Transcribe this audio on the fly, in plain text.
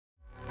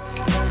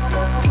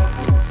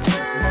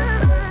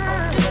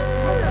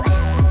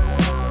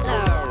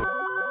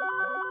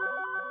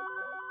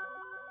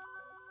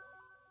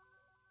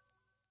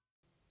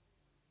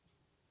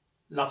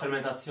La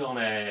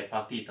fermentazione è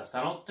partita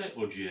stanotte,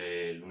 oggi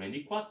è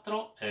lunedì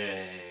 4,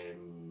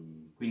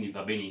 quindi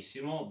va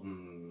benissimo.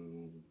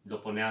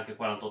 Dopo neanche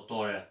 48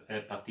 ore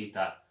è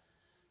partita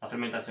la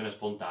fermentazione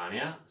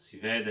spontanea. Si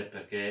vede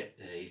perché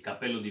il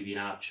cappello di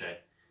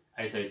vinacce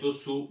è salito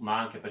su, ma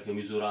anche perché ho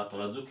misurato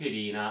la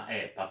zuccherina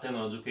e partendo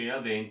dalla zuccherina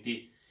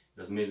 20,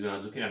 la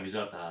zuccherina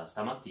misurata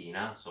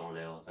stamattina,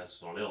 adesso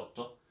sono le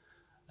 8,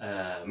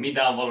 mi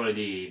dà un valore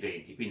di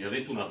 20, quindi da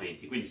 21 a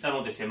 20, quindi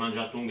stanotte si è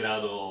mangiato un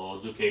grado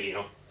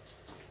zuccherino.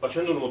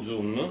 Facendo uno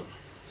zoom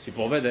si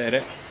può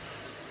vedere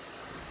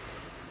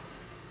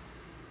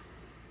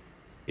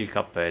il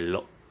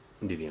cappello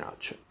di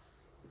vinacce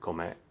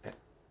come è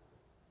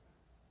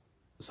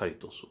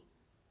salito su.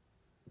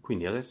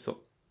 Quindi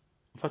adesso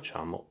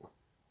facciamo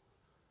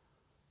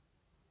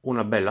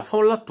una bella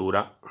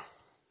follatura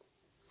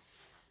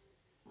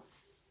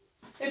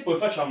e poi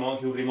facciamo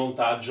anche un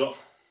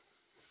rimontaggio.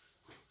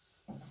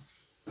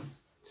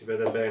 Si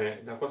vede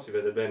bene, da qua si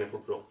vede bene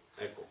proprio,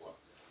 ecco qua,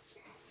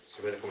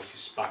 si vede come si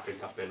spacca il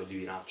cappello di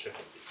vinacce.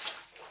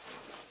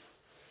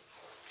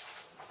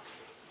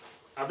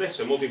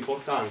 Adesso è molto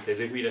importante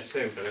eseguire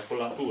sempre le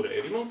follature e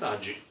i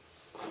rimontaggi,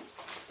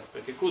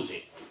 perché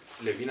così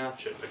le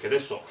vinacce, perché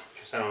adesso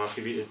ci sarà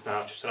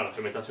un'attività, ci sarà la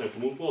fermentazione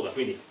tumultuosa,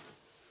 quindi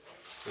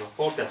una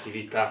forte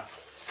attività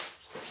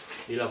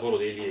di lavoro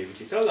dei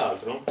lieviti. Tra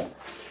l'altro,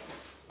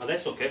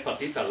 adesso che è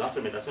partita la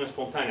fermentazione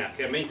spontanea,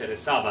 che a me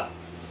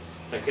interessava,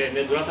 perché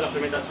durante la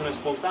fermentazione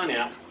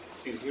spontanea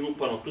si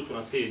sviluppano tutta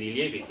una serie di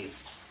lieviti,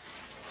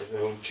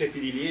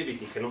 ceppi di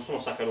lieviti che non sono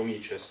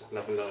saccharomyces.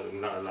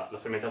 La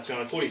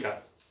fermentazione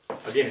alcolica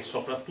avviene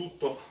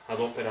soprattutto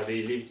ad opera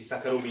dei lieviti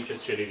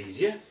saccharomyces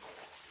cerevisiae,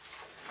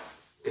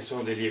 che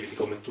sono dei lieviti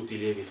come tutti i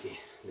lieviti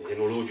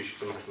enologici,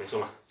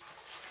 insomma,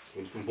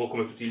 un po'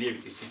 come tutti i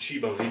lieviti, si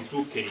cibano di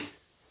zuccheri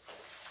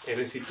e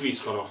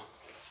restituiscono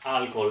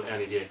alcol e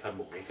anidride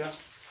carbonica.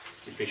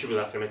 Il principio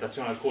della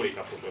fermentazione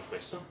alcolica proprio è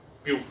questo,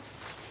 più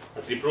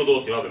altri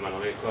prodotti, vabbè, ma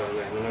non è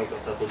un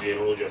trattato di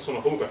enologia,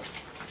 insomma, comunque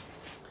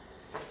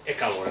è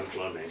calore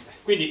naturalmente.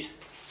 Quindi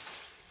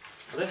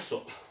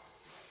adesso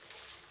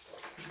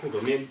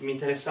appunto mi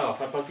interessava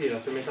far partire la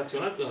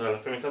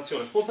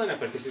fermentazione spontanea,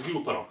 perché si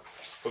sviluppano,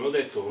 come ho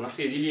detto, una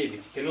serie di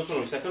lieviti che non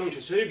sono i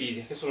saccharomyces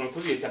cerevisiae, che sono i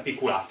cosiddetti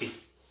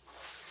apiculati.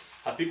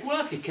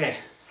 Apiculati che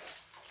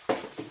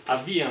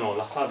avviano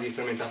la fase di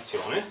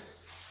fermentazione,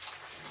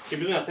 che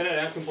bisogna tenere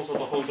anche un po'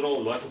 sotto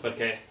controllo. Ecco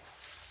perché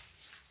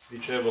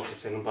dicevo che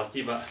se non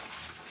partiva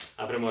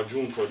avremmo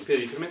aggiunto il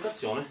piede di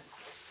fermentazione,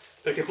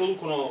 perché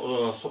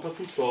producono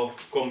soprattutto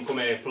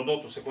come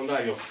prodotto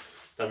secondario,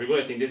 tra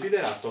virgolette,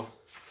 indesiderato,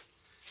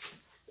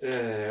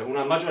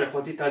 una maggiore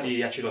quantità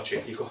di acido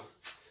acetico,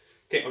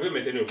 che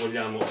ovviamente noi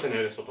vogliamo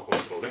tenere sotto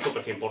controllo. Ecco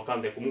perché è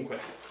importante comunque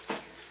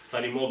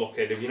fare in modo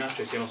che le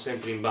vinacce siano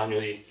sempre in bagno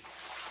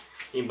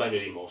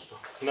di mosto.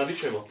 Ma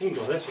dicevo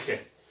appunto, adesso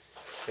che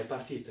è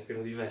partita,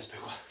 pieno di vespe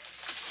qua,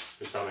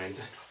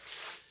 giustamente,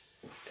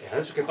 e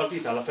adesso che è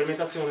partita la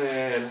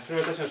fermentazione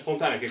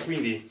spontanea, che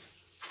quindi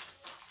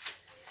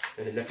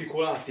gli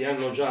apiculati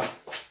hanno già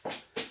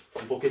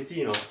un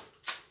pochettino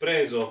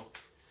preso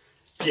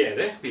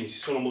piede, quindi si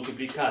sono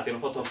moltiplicati, hanno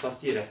fatto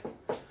partire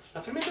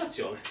la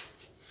fermentazione,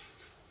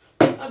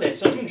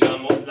 adesso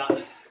aggiungiamo la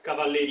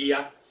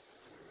cavalleria.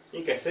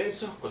 In che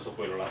senso? Questo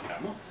poi lo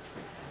laviamo,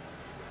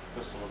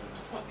 questo lo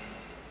metto qua.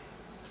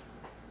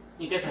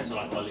 In che senso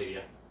la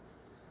cavalleria?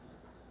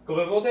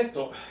 Come avevo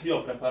detto, io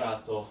ho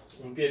preparato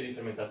un piede di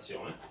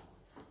fermentazione,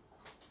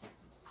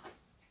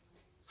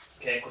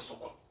 che è questo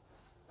qua.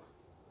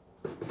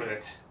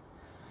 Vedete?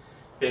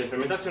 Piede di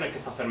fermentazione che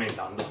sta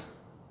fermentando.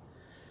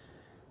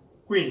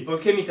 Quindi,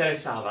 poiché mi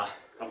interessava,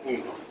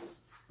 appunto,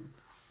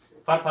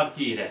 far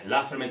partire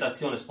la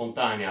fermentazione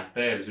spontanea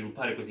per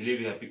sviluppare questi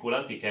lieviti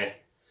apiculati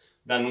che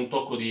danno un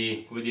tocco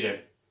di, come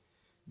dire,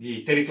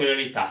 di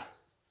territorialità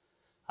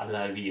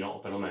al vino, o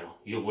perlomeno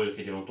io voglio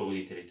che dia un tocco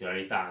di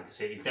territorialità, anche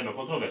se il tema è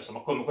controverso,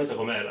 ma questa è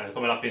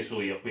come la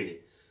penso io, quindi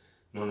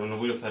non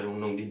voglio fare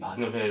un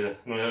dibattito,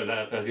 non è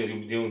l'occasione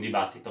di un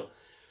dibattito.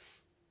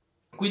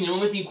 Quindi nel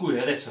momento in cui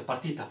adesso è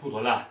partita appunto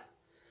la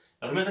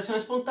fermentazione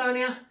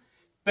spontanea,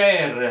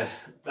 per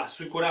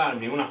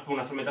assicurarmi una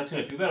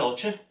fermentazione più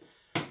veloce,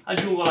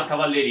 aggiungo la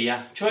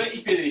cavalleria, cioè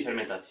il piede di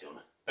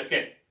fermentazione,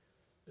 perché,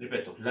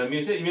 ripeto, il mio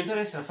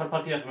interesse è far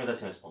partire la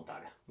fermentazione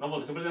spontanea. Una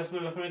volta che prendo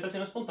la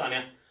fermentazione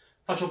spontanea,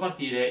 faccio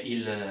partire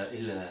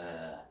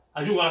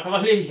aggiungo la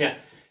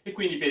cavalleria e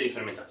quindi il piede di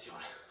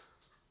fermentazione,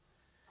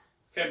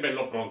 che è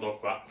bello pronto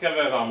qua, che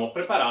avevamo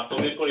preparato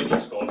mercoledì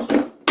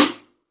scorso.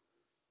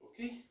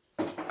 Ok?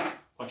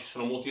 Qua ci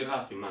sono molti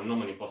raspi, ma non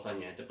me ne importa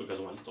niente, poi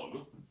casomai li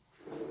tolgo.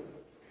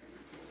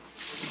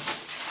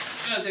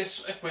 E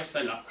adesso, e questa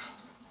è la...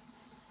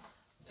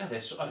 E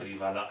adesso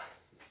arriva la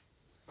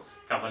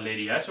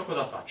cavalleria. Adesso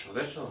cosa faccio?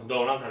 Adesso do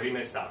un'altra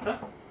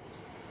rimestata.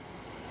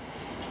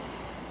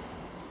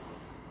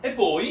 E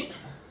poi,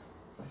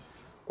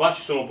 qua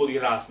ci sono un po' di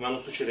raspi, ma non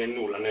succede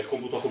nulla, nel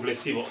computo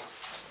complessivo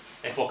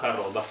è poca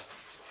roba.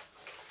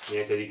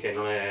 Niente di che,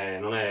 non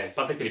è... A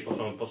parte che li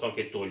posso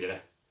anche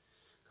togliere.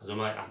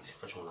 casomai, anzi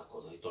facciamo una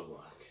cosa, li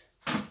tolgo anche.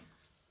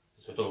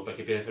 Tolgo perché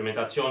il piede di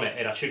fermentazione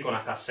era circa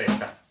una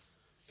cassetta,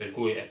 per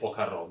cui è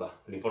poca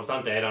roba.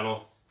 L'importante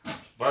erano,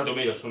 guardate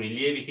meglio, sono i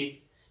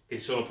lieviti che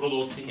si sono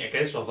prodotti e che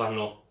adesso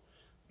vanno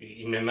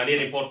in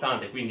maniera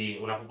importante, quindi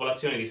una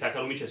popolazione di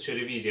saccharomyces e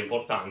cerevisiae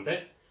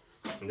importante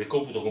nel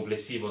computo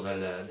complessivo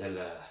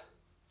del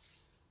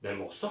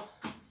mosto,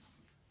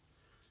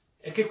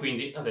 e che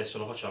quindi adesso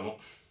lo facciamo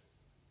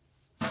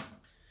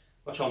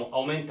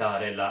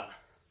aumentare la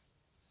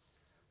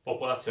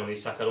popolazione di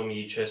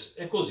saccharomyces,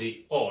 e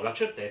così ho la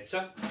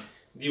certezza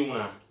di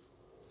una,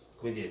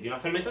 come dire, di una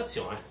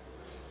fermentazione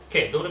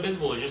che dovrebbe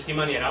svolgersi in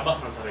maniera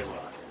abbastanza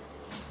regolare.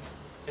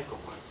 Ecco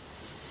qua.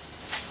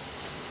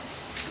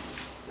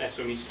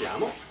 Adesso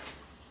mischiamo,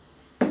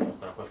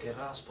 ancora qualche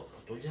raspo,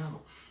 lo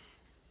togliamo.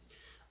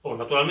 Oh,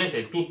 naturalmente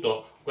il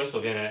tutto, questo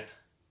è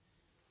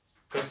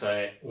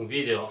un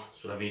video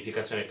sulla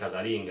vinificazione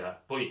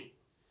casalinga, poi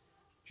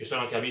ci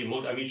sono anche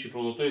molti amici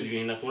produttori di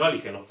vini naturali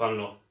che lo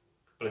fanno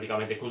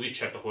praticamente così,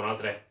 certo con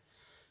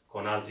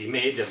altri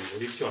mezzi a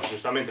disposizione,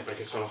 giustamente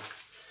perché sono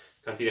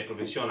cantine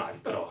professionali,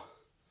 però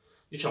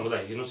diciamo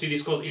dai,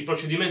 il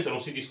procedimento non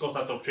si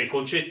discosta troppo, cioè i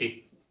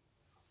concetti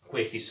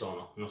questi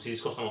sono, non si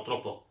discostano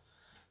troppo.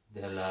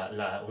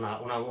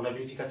 Una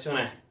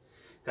vinificazione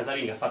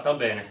casalinga fatta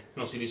bene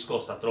non si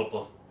discosta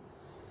troppo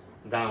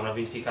da una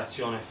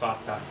vinificazione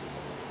fatta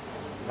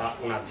da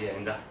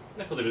un'azienda.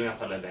 Le cose bisogna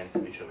farle bene,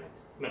 semplicemente.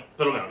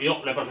 Perlomeno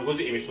io le faccio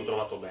così e mi sono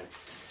trovato bene.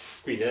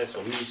 Quindi adesso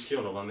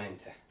mischio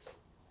nuovamente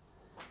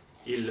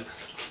il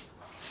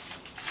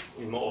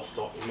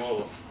mosto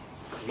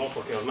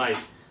che ormai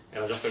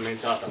era già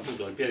fermentata,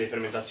 appunto il piede di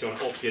fermentazione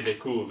o piede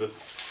couve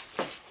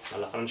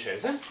alla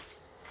francese.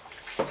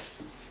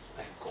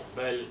 Ecco,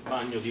 bel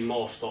bagno di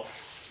mosto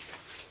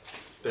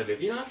per le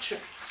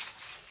vinacce.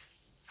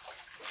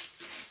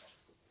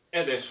 E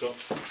adesso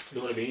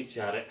dovrebbe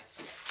iniziare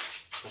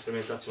la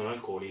fermentazione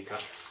alcolica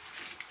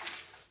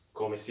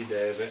come si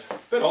deve,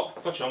 però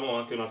facciamo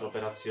anche un'altra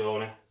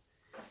operazione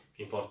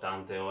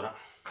importante ora,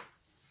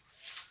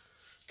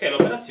 che è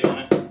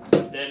l'operazione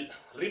del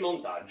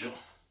rimontaggio,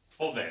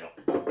 ovvero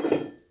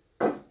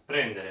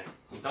prendere,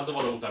 intanto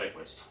vado a buttare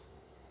questo,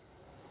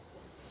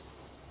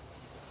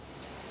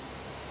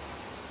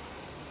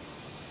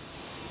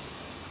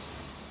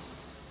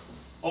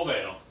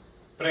 ovvero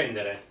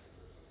prendere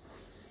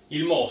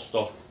il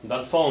mosto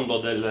dal fondo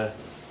del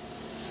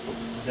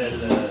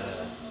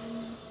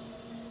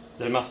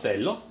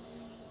mastello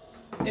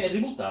e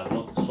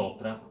ributtarlo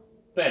sopra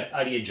per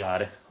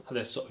arieggiare.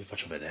 Adesso vi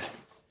faccio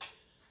vedere.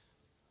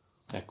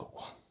 Ecco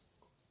qua.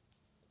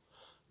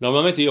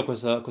 Normalmente io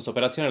questa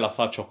operazione la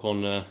faccio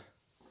con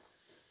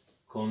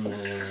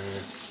una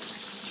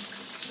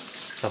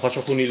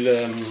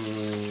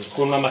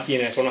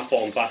macchina, con una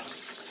pompa.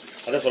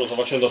 Adesso lo sto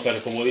facendo per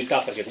comodità,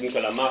 perché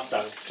comunque la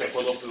massa, cioè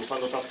quando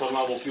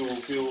trasformavo più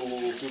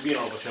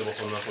vino lo facevo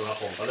con una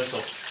pompa. Adesso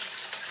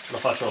lo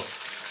faccio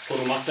con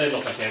un mastello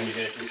perché mi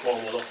viene più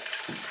comodo.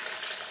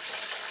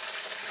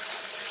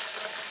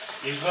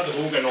 Il risultato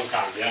comunque non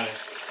cambia,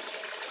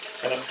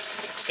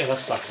 è la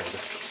stessa cosa.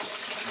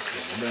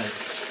 Bene.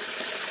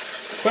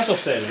 Questo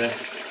serve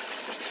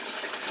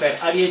per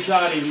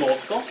arieggiare il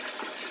mosto,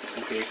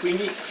 ok?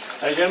 Quindi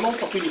arieggiare il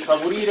mosto, quindi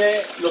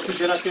favorire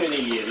l'ossigenazione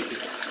dei lieviti,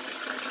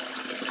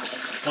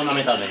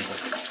 fondamentalmente.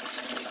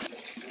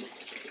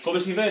 Come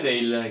si vede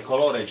il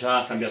colore è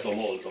già cambiato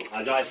molto,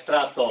 ha già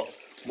estratto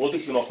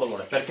moltissimo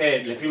colore, perché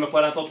le prime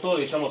 48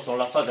 ore, diciamo, sono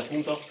la fase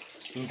appunto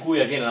in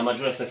cui avviene la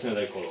maggiore estrazione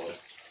del colore,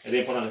 ed è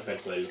importante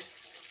per quello.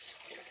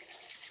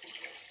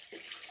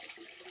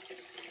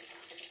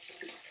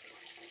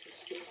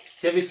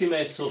 Se avessi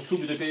messo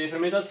subito i piedi di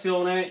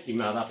fermentazione,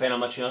 appena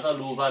macinata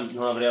l'uva,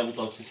 non avrei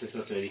avuto la stessa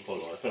estrazione di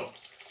colore, però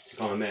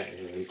secondo me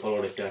il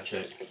colore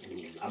piace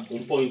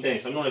un po'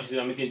 intenso, non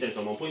eccessivamente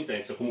intenso, ma un po'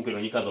 intenso. Comunque in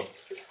ogni caso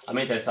a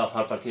me interessava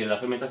far partire la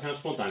fermentazione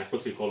spontanea.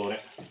 Questo è il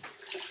colore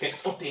che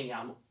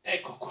otteniamo.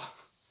 Ecco qua.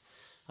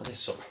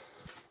 Adesso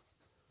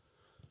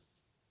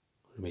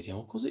lo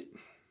mettiamo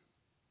così.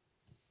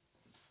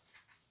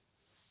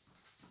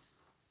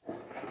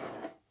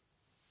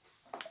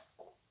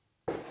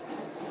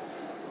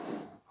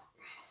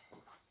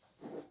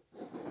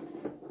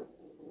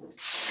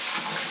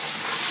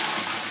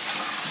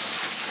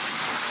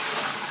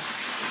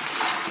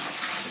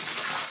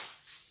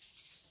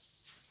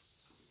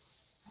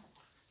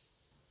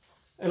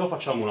 E lo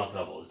facciamo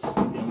un'altra volta.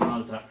 Diamo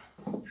un'altra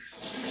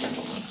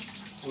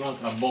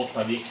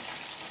botta di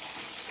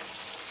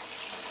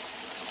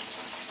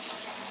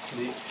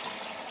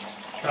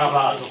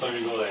travaso, tra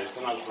virgolette.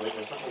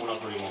 Facciamo un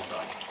altro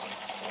rimontaggio.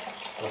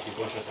 Si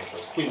concentra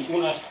questo. Quindi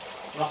una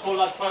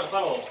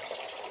follatura,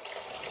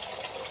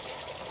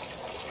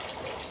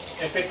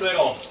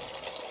 effettuerò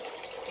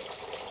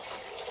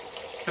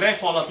 3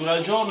 follature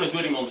al giorno e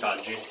 2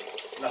 rimontaggi.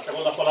 La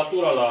seconda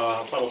follatura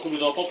la farò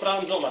subito dopo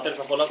pranzo, la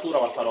terza follatura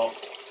la farò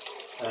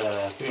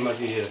prima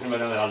di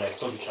andare a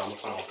letto, diciamo,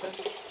 stanotte.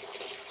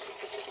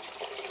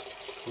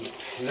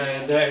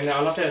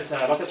 La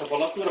terza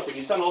follatura,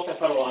 quindi stanotte,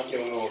 farò anche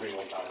un nuovo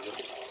rimontaggio.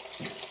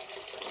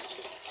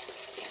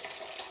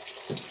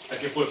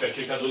 perché poi per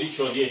circa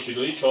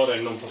 10-12 ore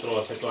non potrò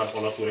effettuare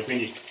follature,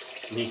 quindi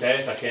mi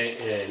interessa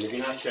che le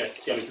vinacce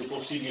siano il più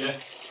possibile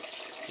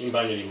in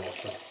bagno di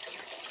mossa.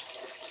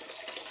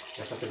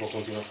 Nel frattempo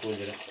continuo a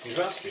scorgere i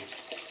raspi.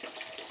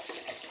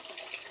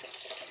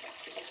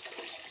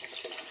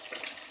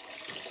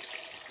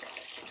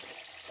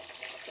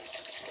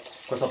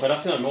 Questa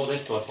operazione, abbiamo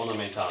detto, è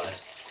fondamentale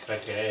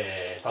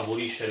perché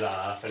favorisce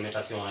la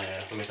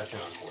fermentazione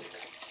alcolica.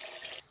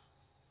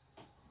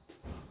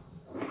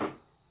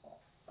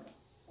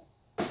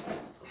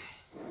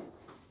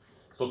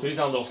 Sto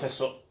utilizzando lo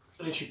stesso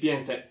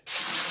recipiente.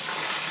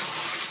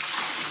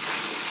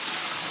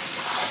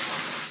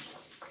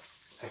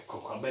 Ecco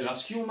qua, bella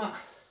schiuma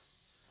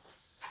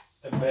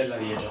e bel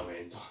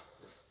arieggiamento.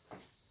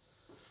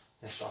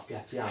 Adesso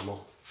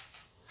appiattiamo.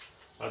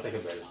 Guardate che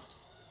bella.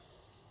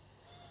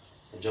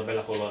 È già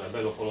bello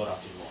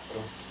colorato il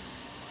mosto.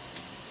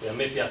 E a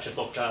me piace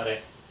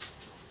toccare,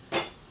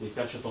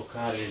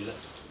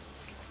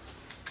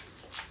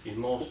 il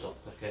mosto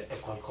perché è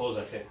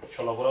qualcosa che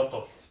ci ho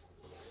lavorato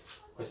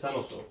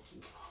quest'anno.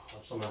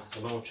 Insomma,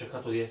 abbiamo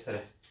cercato di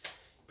essere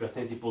il più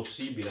attenti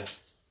possibile,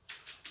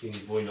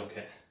 quindi voglio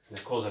che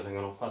le cose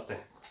vengano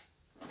fatte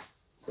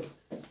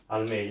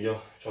al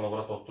meglio. Ci ho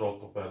lavorato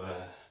troppo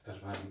per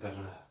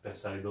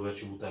pensare di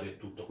doverci buttare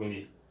tutto,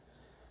 quindi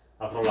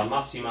avrò la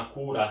massima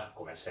cura,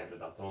 come sempre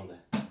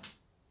d'altronde,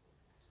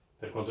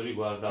 per quanto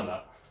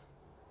riguarda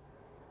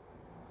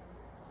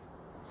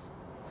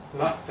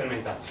la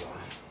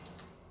fermentazione.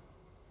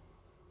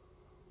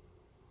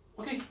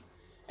 Ok?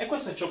 E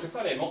questo è ciò che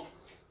faremo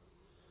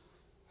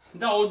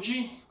da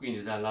oggi,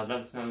 quindi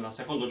dal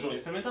secondo giorno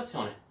di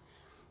fermentazione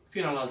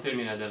fino al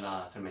termine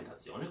della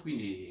fermentazione,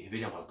 quindi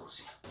vediamo alla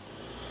prossima.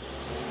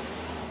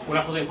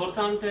 Una cosa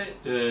importante,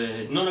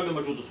 non abbiamo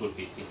aggiunto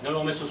solfitti, non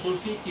abbiamo messo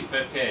solfitti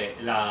perché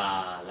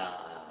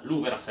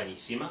l'uva era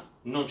sanissima,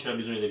 non c'era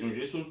bisogno di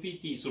aggiungere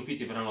i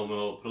solfitti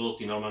verranno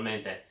prodotti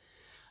normalmente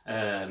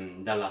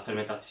dalla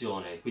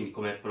fermentazione, quindi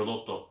come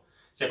prodotto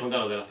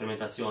secondario della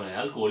fermentazione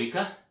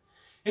alcolica,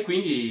 e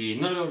quindi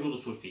non abbiamo aggiunto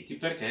solfitti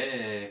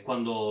perché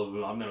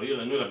quando, almeno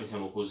noi la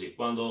pensiamo così,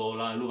 quando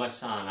l'uva è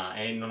sana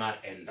e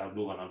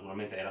l'uva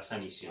naturalmente era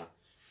sanissima,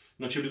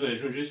 non c'è bisogno di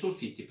aggiungere i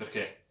solfitti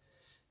perché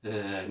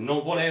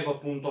non volevo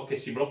appunto che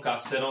si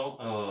bloccassero,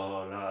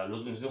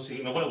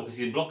 non volevo che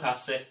si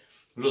bloccasse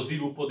lo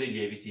sviluppo dei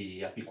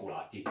lieviti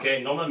apiculati, che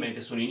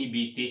normalmente sono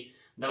inibiti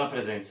dalla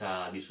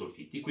presenza di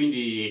solfitti.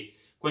 Quindi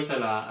questo è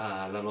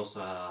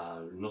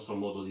il nostro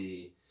modo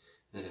di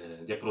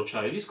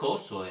approcciare il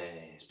discorso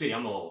e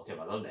speriamo che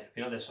vada bene.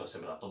 Fino adesso è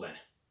sempre andato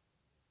bene.